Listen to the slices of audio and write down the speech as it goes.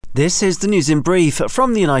This is the news in brief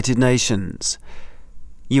from the United Nations.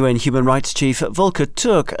 UN Human Rights Chief Volker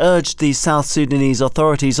Turk urged the South Sudanese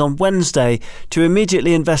authorities on Wednesday to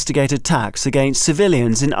immediately investigate attacks against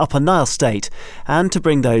civilians in Upper Nile State and to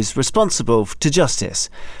bring those responsible to justice.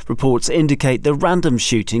 Reports indicate the random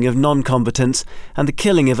shooting of non-combatants and the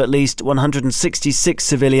killing of at least 166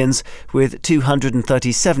 civilians, with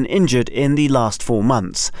 237 injured in the last 4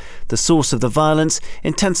 months. The source of the violence: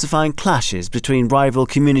 intensifying clashes between rival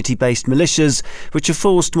community-based militias, which have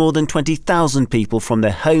forced more than 20,000 people from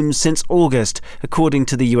their homes since August, according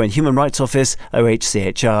to the UN Human Rights Office,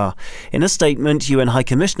 OHCHR. In a statement, UN High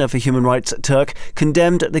Commissioner for Human Rights Turk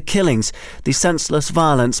condemned the killings. The senseless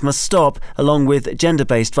violence must stop, along with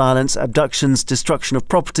gender-based violence, abductions, destruction of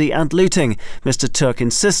property and looting, Mr. Turk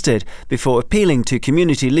insisted, before appealing to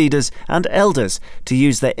community leaders and elders to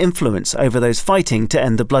use their influence over those fighting to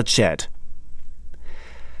end the bloodshed.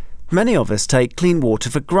 Many of us take clean water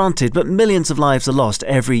for granted, but millions of lives are lost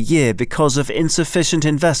every year because of insufficient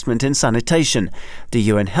investment in sanitation, the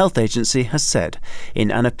UN Health Agency has said.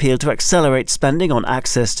 In an appeal to accelerate spending on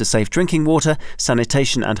access to safe drinking water,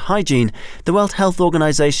 sanitation and hygiene, the World Health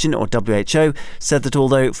Organization, or WHO, said that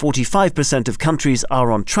although 45% of countries are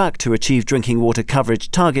on track to achieve drinking water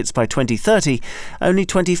coverage targets by 2030, only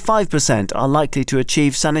 25% are likely to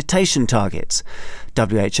achieve sanitation targets.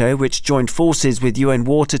 WHO, which joined forces with UN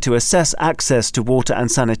Water to assess access to water and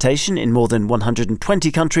sanitation in more than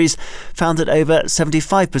 120 countries, found that over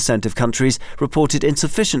 75% of countries reported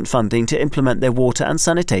insufficient funding to implement their water and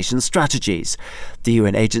sanitation strategies. The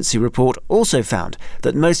UN agency report also found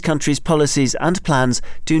that most countries' policies and plans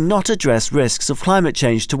do not address risks of climate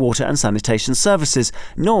change to water and sanitation services,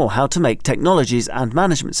 nor how to make technologies and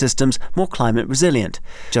management systems more climate resilient.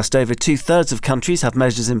 Just over 2/3 of countries have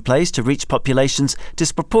measures in place to reach populations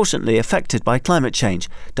disproportionately affected by climate change,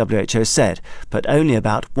 WHO said, but only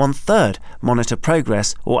about 1/3 monitor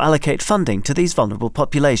progress or allocate funding to these vulnerable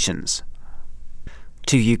populations.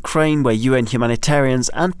 To Ukraine, where UN humanitarians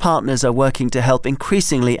and partners are working to help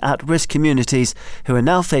increasingly at-risk communities who are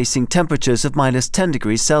now facing temperatures of -10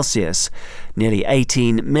 degrees Celsius. Nearly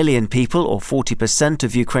 18 million people, or 40%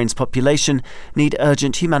 of Ukraine's population, need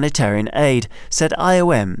urgent humanitarian aid, said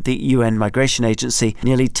IOM, the UN migration agency,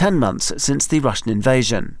 nearly 10 months since the Russian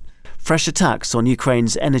invasion. Fresh attacks on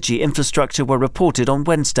Ukraine's energy infrastructure were reported on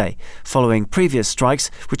Wednesday, following previous strikes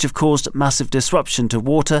which have caused massive disruption to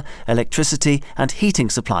water, electricity and heating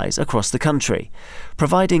supplies across the country.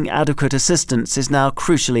 Providing adequate assistance is now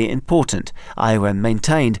crucially important, IOM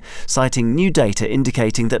maintained, citing new data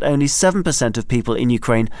indicating that only 7% of people in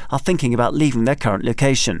Ukraine are thinking about leaving their current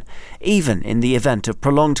location. Even in the event of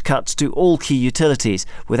prolonged cuts to all key utilities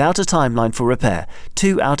without a timeline for repair,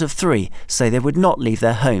 2 out of 3 say they would not leave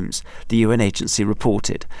their homes, the UN agency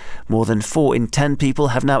reported. More than 4 in 10 people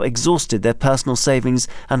have now exhausted their personal savings,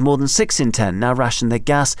 and more than 6 in 10 now ration their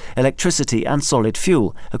gas, electricity and solid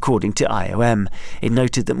fuel, according to IOM. It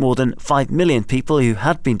noted that more than 5 million people who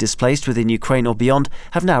had been displaced within Ukraine or beyond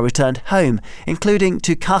have now returned home, including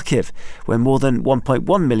to Kharkiv, where more than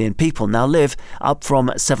 1.1 million people now live, up from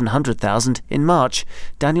 700,000 in March.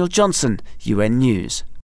 Daniel Johnson, UN News.